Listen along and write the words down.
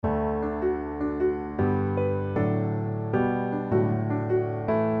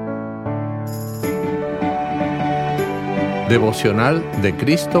Devocional de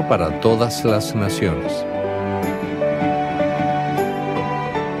Cristo para todas las naciones.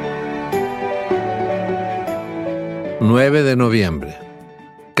 ...9 de noviembre...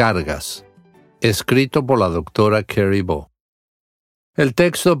 Cargas... escrito por la doctora Carrie Bo. El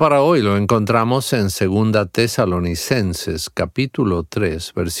texto para hoy lo encontramos en 2 Tesalonicenses, capítulo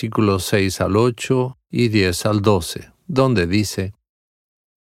 3, versículos 6 al 8 y 10 al 12, donde dice: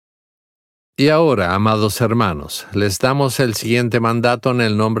 Y ahora, amados hermanos, les damos el siguiente mandato en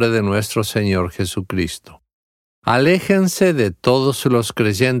el nombre de nuestro Señor Jesucristo. Aléjense de todos los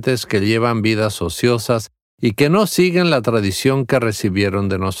creyentes que llevan vidas ociosas y que no siguen la tradición que recibieron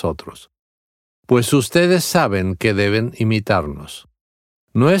de nosotros. Pues ustedes saben que deben imitarnos.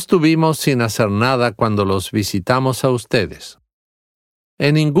 No estuvimos sin hacer nada cuando los visitamos a ustedes.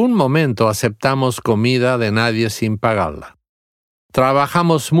 En ningún momento aceptamos comida de nadie sin pagarla.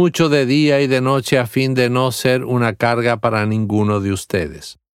 Trabajamos mucho de día y de noche a fin de no ser una carga para ninguno de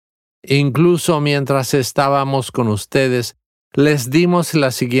ustedes. Incluso mientras estábamos con ustedes, les dimos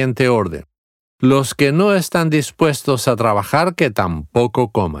la siguiente orden: los que no están dispuestos a trabajar, que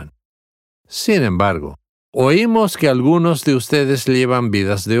tampoco coman. Sin embargo, oímos que algunos de ustedes llevan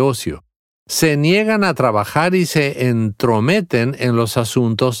vidas de ocio. Se niegan a trabajar y se entrometen en los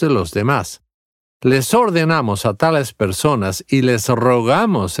asuntos de los demás. Les ordenamos a tales personas y les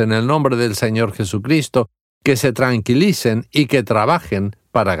rogamos en el nombre del Señor Jesucristo que se tranquilicen y que trabajen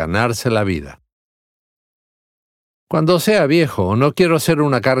para ganarse la vida. Cuando sea viejo, no quiero ser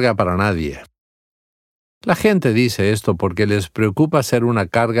una carga para nadie. La gente dice esto porque les preocupa ser una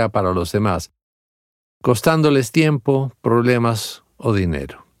carga para los demás, costándoles tiempo, problemas o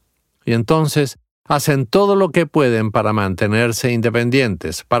dinero. Y entonces hacen todo lo que pueden para mantenerse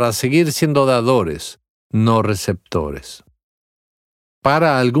independientes, para seguir siendo dadores, no receptores.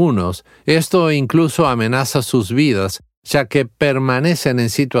 Para algunos, esto incluso amenaza sus vidas, ya que permanecen en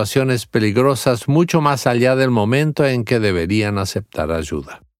situaciones peligrosas mucho más allá del momento en que deberían aceptar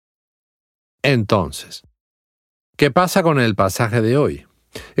ayuda. Entonces, ¿qué pasa con el pasaje de hoy?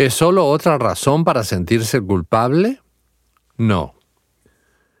 ¿Es solo otra razón para sentirse culpable? No.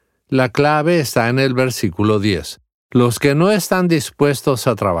 La clave está en el versículo 10. Los que no están dispuestos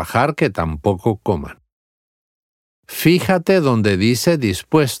a trabajar, que tampoco coman. Fíjate donde dice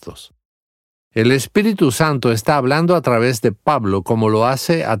dispuestos. El Espíritu Santo está hablando a través de Pablo como lo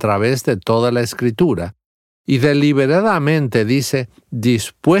hace a través de toda la Escritura, y deliberadamente dice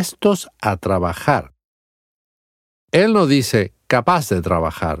dispuestos a trabajar. Él no dice capaz de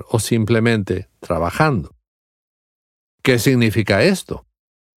trabajar o simplemente trabajando. ¿Qué significa esto?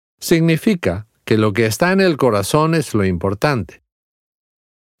 Significa que lo que está en el corazón es lo importante.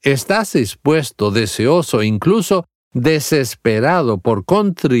 ¿Estás dispuesto, deseoso, incluso desesperado por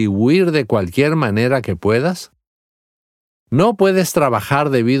contribuir de cualquier manera que puedas? ¿No puedes trabajar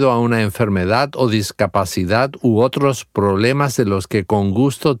debido a una enfermedad o discapacidad u otros problemas de los que con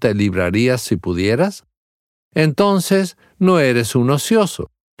gusto te librarías si pudieras? Entonces, no eres un ocioso.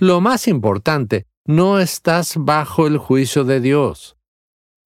 Lo más importante, no estás bajo el juicio de Dios.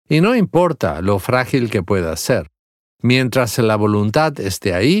 Y no importa lo frágil que puedas ser. Mientras la voluntad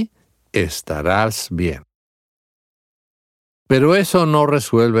esté ahí, estarás bien. Pero eso no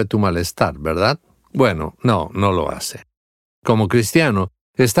resuelve tu malestar, ¿verdad? Bueno, no lo hace. Como cristiano,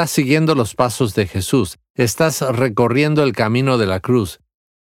 estás siguiendo los pasos de Jesús, estás recorriendo el camino de la cruz.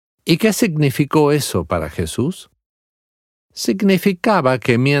 ¿Y qué significó eso para Jesús? Significaba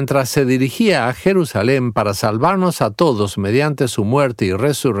que mientras se dirigía a Jerusalén para salvarnos a todos mediante su muerte y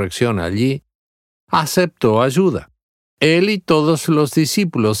resurrección allí, aceptó ayuda. Él y todos los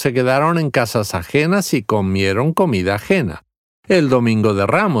discípulos se quedaron en casas ajenas y comieron comida ajena. El domingo de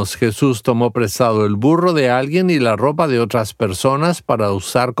Ramos, Jesús tomó prestado el burro de alguien y la ropa de otras personas para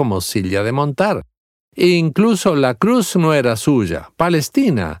usar como silla de montar. E incluso la cruz no era suya.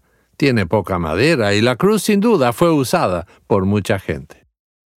 Palestina tiene poca madera y la cruz sin duda fue usada por mucha gente.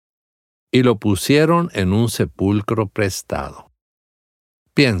 Y lo pusieron en un sepulcro prestado.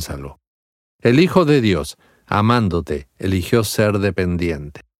 Piénsalo. El Hijo de Dios, amándote, eligió ser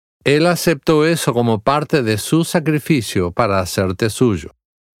dependiente. Él aceptó eso como parte de su sacrificio para hacerte suyo.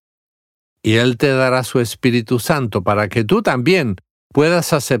 Y Él te dará su Espíritu Santo para que tú también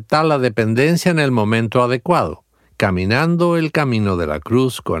puedas aceptar la dependencia en el momento adecuado, caminando el camino de la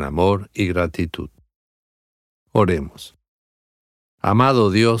cruz con amor y gratitud. Oremos. Amado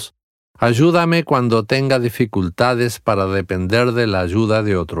Dios, ayúdame cuando tenga dificultades para depender de la ayuda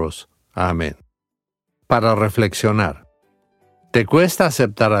de otros. Amén. Para reflexionar. ¿Te cuesta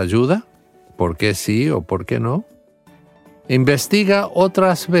aceptar ayuda? ¿Por qué sí o por qué no? Investiga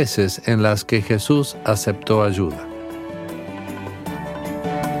otras veces en las que Jesús aceptó ayuda.